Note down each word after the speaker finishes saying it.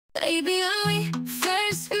Baby, when we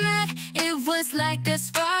first met, it was like a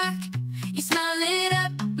spark. You smile lit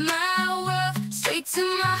up my world, straight to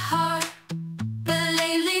my heart. But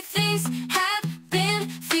lately things have been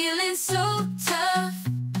feeling so tough.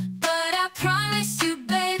 But I promise you,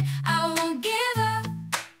 babe, I won't give up.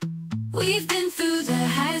 We've been through the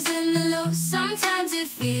highs and the lows. Sometimes it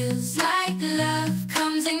feels like love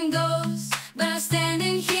comes and goes, but I'm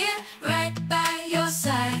standing here right by your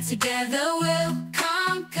side. Together we'll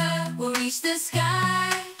conquer, we'll reach the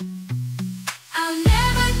sky. I'll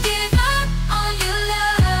never give up on your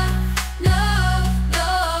love, no,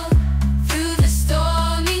 no. Through the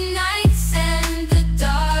stormy nights and the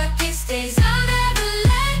darkest days, I'll never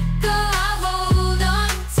let go. I'll hold on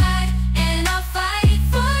tight and I'll fight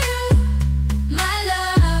for you, my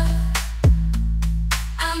love.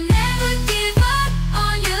 I'll never give up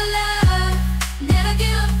on your love, never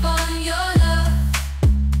give up on your love,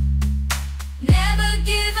 never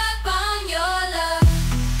give up on your love,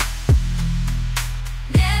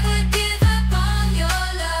 never give up on your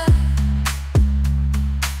love.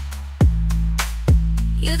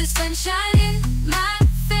 You're the sunshine in my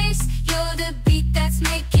face, you're the beat that's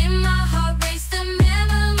making my heart race. The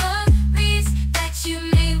memories that you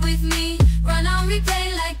made with me run on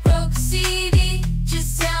replay like broke CD.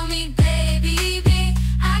 Just tell me, baby,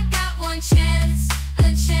 I got one chance,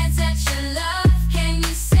 a chance at your love. Can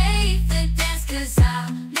you save the dance? 'Cause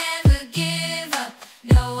I'll never give up,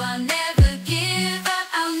 no, I'll never give up.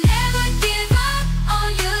 I'll never give up on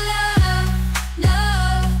your love, no,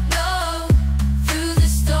 no. Through the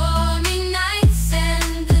stormy nights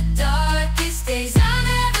and the darkest days, I'll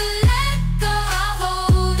never let go. I'll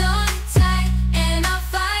hold on tight and I'll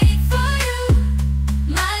fight for you,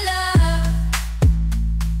 my love.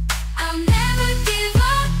 I'll never give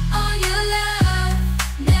up on your love,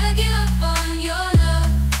 never give up on your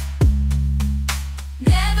love,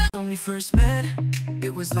 never. When we first met,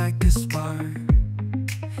 it was like a spark.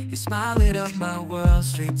 Your smile lit up my world,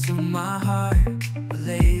 straight to my heart. But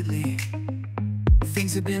lately,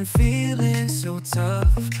 things have been feeling so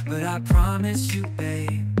tough. But I promise you,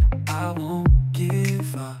 babe, I won't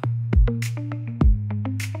give up.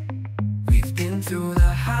 We've been through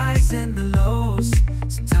the highs and the lows.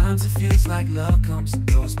 Sometimes it feels like love comes and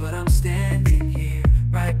goes, but I'm standing here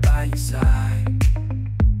right by your side.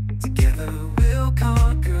 Together we'll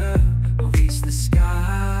conquer, we'll reach the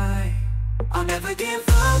sky. I'll never give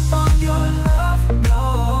up on your love, no,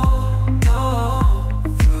 no.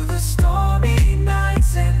 Through the stormy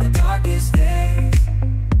nights and the darkest days,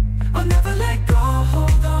 I'll never let go.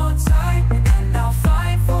 Hold on tight and I'll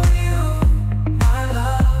fight for you, my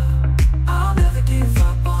love. I'll never give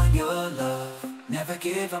up on your love, never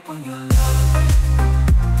give up on your love,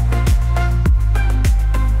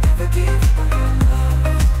 never give up on your love.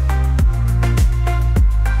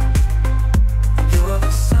 You're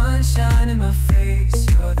the sunshine in my face,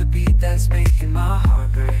 you're the beat that's making my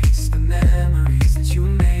heart race. The memories that you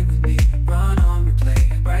made with me run on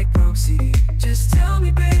replay, bright broke CD. Just tell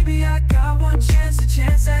me, baby, I got one chance, a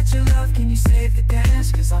chance at your love. Can you save the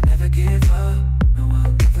dance? 'Cause I'll never give up, no,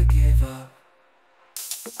 I'll never give up.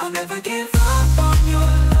 I'll never give up on your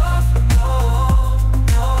love, no,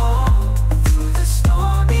 no. Through the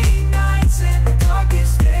stormy nights and the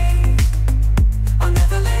darkest days, I'll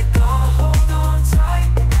never let go. Hold on tight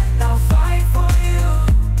and I'll fight for you,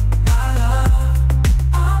 my love.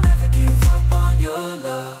 I'll never give up on your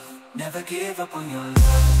love, never give up on your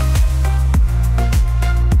love,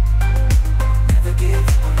 never give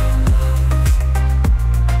up on your love.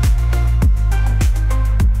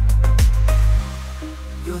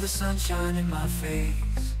 You're the sunshine in my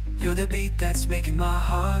face, you're the beat that's making my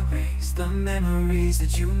heart race. The memories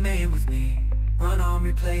that you made with me run on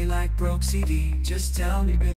replay like broke CD. Just tell me, baby.